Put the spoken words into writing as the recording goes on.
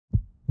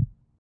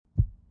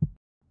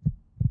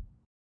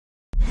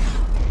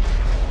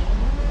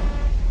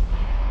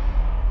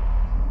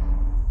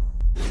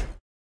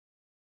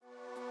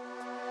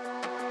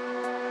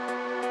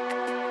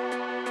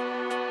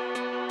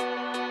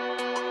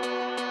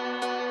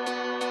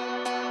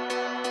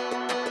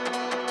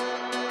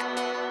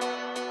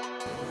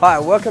Hi,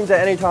 welcome to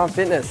Anytime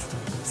Fitness.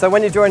 So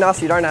when you join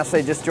us, you don't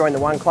actually just join the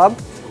one club.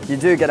 You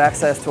do get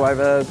access to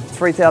over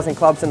 3,000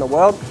 clubs in the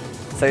world,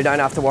 so you don't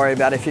have to worry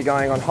about if you're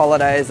going on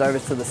holidays over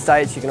to the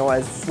States, you can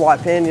always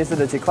swipe in, use it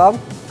as your club.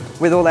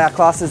 With all our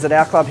classes at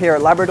our club here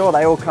at Labrador,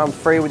 they all come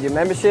free with your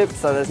membership,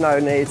 so there's no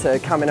need to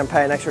come in and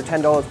pay an extra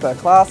 $10 per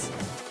class.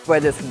 We're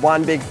just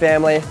one big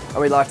family and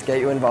we'd like to get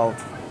you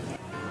involved.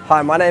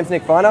 Hi, my name's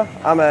Nick Viner.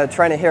 I'm a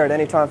trainer here at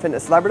Anytime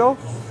Fitness Labrador.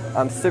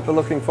 I'm super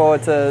looking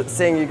forward to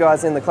seeing you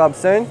guys in the club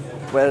soon.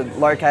 We're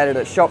located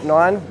at Shop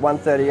 9,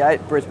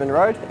 138 Brisbane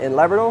Road in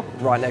Labrador,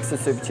 right next to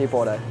Super Cheap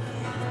Auto.